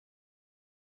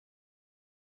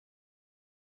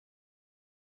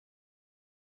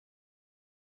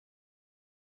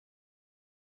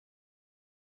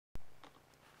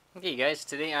Okay guys,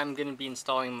 today I'm going to be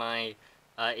installing my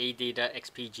ADATA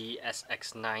XPG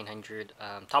SX900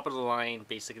 top of the line,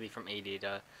 basically from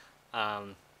ADATA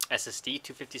SSD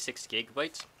 256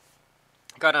 gigabytes.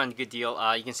 Got it on a good deal.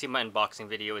 You can see my unboxing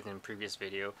video within the previous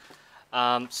video.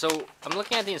 So I'm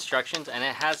looking at the instructions and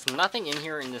it has nothing in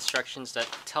here in the instructions that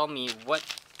tell me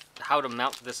how to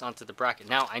mount this onto the bracket.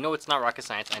 Now I know it's not rocket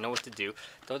science, I know what to do,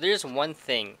 though there's one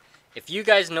thing. If you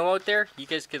guys know out there, you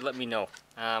guys could let me know.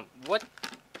 What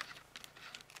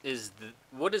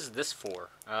is this for?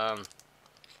 I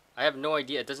have no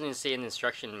idea. It doesn't even say in the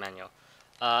instruction manual.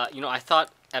 I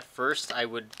thought at first it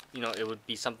would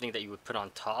be something that you would put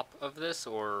on top of this,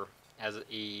 or as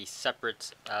a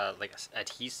separate like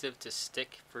adhesive to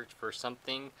stick for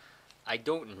something. I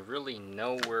don't really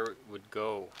know where it would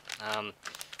go.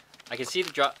 I can see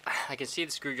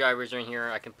the screwdrivers are in here.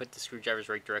 I can put the screwdrivers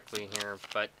right directly in here,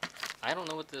 but I don't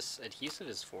know what this adhesive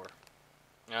is for.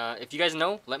 If you guys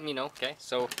know, let me know. Okay,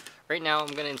 so right now I'm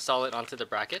going to install it onto the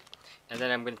bracket, and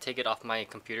then I'm going to take it off my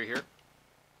computer here.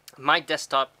 My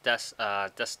desktop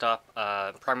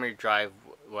primary drive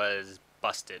was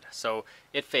busted, so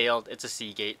it failed. It's a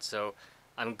Seagate, so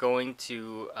I'm going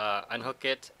to unhook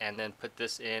it and then put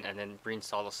this in and then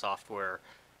reinstall the software,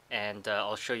 and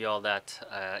I'll show you all that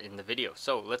in the video.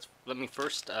 So let me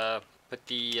first put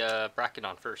the bracket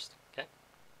on first.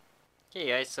 Okay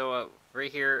guys, so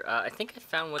right here, I think I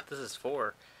found what this is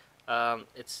for.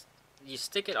 You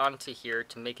stick it onto here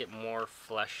to make it more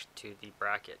flush to the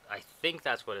bracket. I think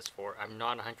that's what it's for. I'm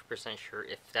not 100% sure.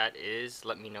 If that is,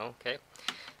 let me know, okay?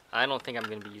 I don't think I'm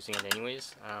going to be using it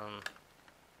anyways,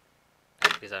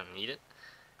 because I don't need it.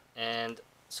 And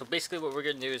so basically what we're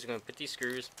going to do is we're going to put these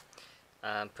screws,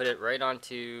 put it right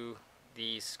onto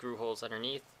the screw holes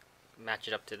underneath, match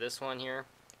it up to this one here,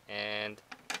 and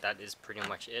that is pretty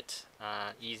much it.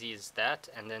 Easy as that,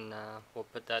 and then we'll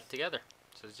put that together.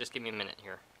 So just give me a minute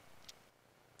here.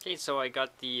 Okay, so I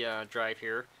got the drive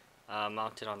here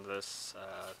mounted on this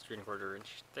 3¼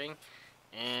 inch thing,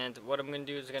 and what I'm going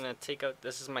to do is going to take out,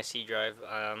 this is my C drive,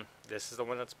 this is the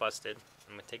one that's busted.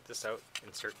 I'm going to take this out,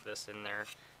 insert this in there,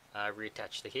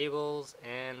 reattach the cables,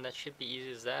 and that should be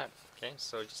easy as that. Okay,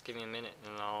 so just give me a minute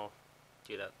and I'll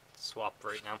do that swap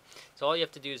right now. So all you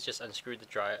have to do is just unscrew the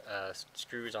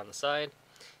screws on the side,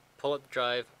 pull up the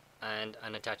drive, and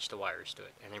unattach the wires to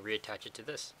it, and then reattach it to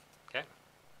this.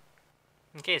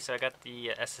 Okay, so I got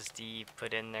the SSD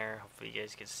put in there. Hopefully you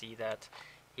guys can see that.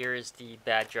 Here is the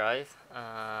bad drive,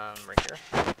 right here.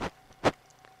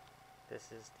 This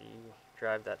is the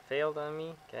drive that failed on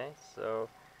me. Okay, so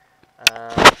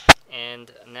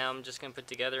and now I'm just gonna put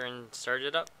together and start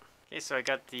it up. Okay, so I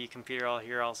got the computer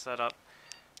all set up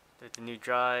with the new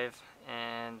drive,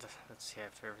 and let's see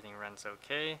if everything runs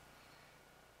okay.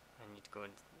 I need to go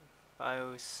into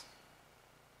BIOS.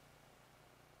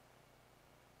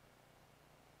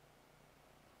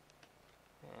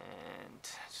 And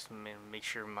just make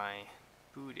sure my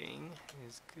booting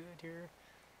is good here.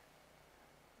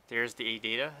 There's the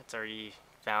ADATA, it's already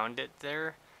found it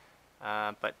there.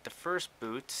 But the first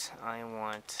boot, I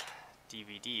want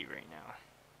DVD right now.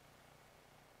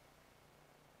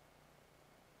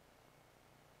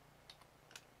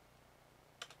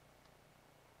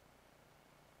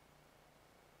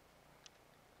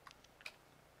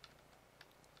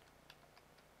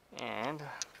 And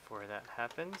before that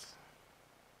happens,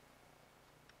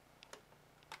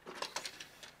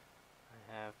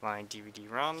 I have my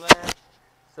DVD-ROM there.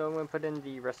 So I'm going to put in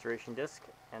the restoration disk,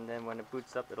 and then when it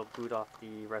boots up, it'll boot off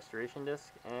the restoration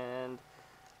disk, and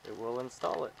it will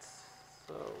install it.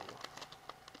 So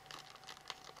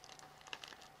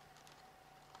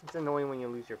it's annoying when you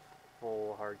lose your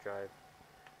full hard drive,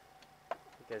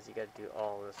 because you got to do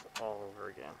all this all over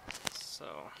again. So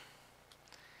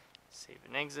save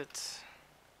and exit.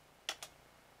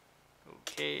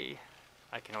 Okay,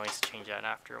 I can always change that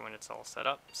after when it's all set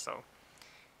up. So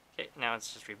okay, now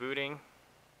it's just rebooting.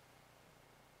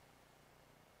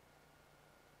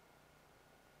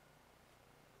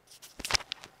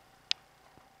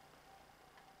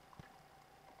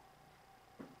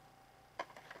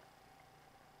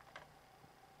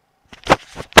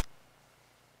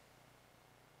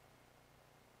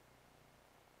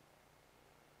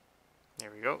 There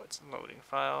we go, it's loading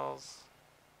files.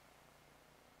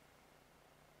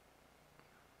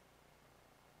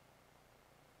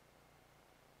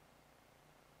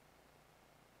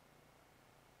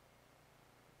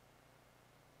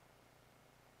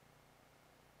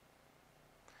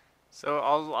 So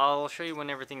I'll show you when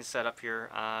everything's set up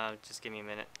here. Just give me a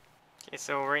minute. Okay,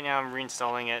 so right now I'm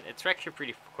reinstalling it. It's actually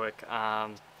pretty quick.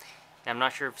 I'm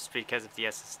not sure if it's because of the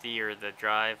SSD or the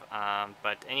drive,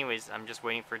 but anyways, I'm just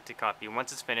waiting for it to copy.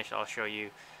 Once it's finished, I'll show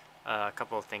you a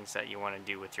couple of things that you want to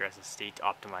do with your SSD to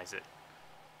optimize it.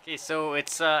 Okay, so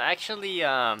it's actually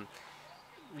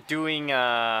doing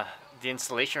the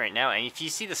installation right now, and if you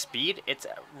see the speed, it's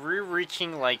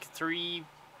reaching like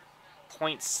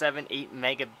 3.78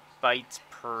 megabytes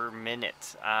per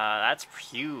minute. That's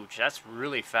huge. That's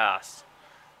really fast.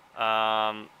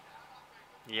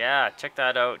 Yeah, check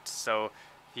that out. So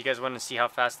if you guys want to see how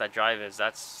fast that drive is,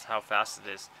 that's how fast it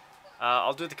is.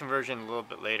 I'll do the conversion a little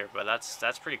bit later, but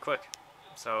that's pretty quick.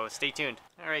 So stay tuned.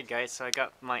 Alright guys, so I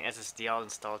got my SSD all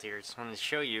installed here. Just wanted to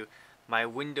show you my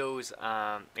Windows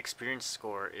experience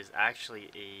score is actually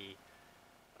a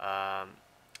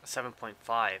 7.5.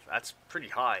 That's pretty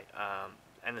high.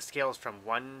 And the scale is from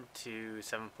 1 to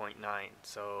 7.9.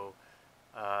 So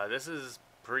this is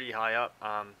pretty high up.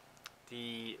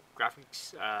 The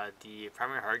graphics, the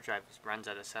primary hard drive runs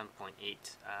at a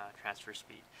 7.8 transfer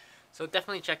speed. So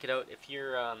definitely check it out if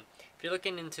you're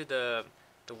looking into the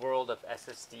world of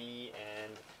SSD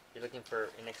and you're looking for an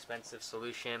inexpensive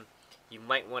solution. You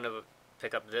might want to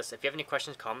pick up this. If you have any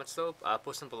questions, comments though,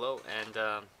 post them below, and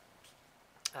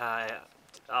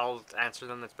I'll answer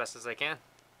them as best as I can.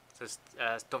 So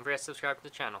don't forget to subscribe to the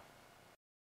channel.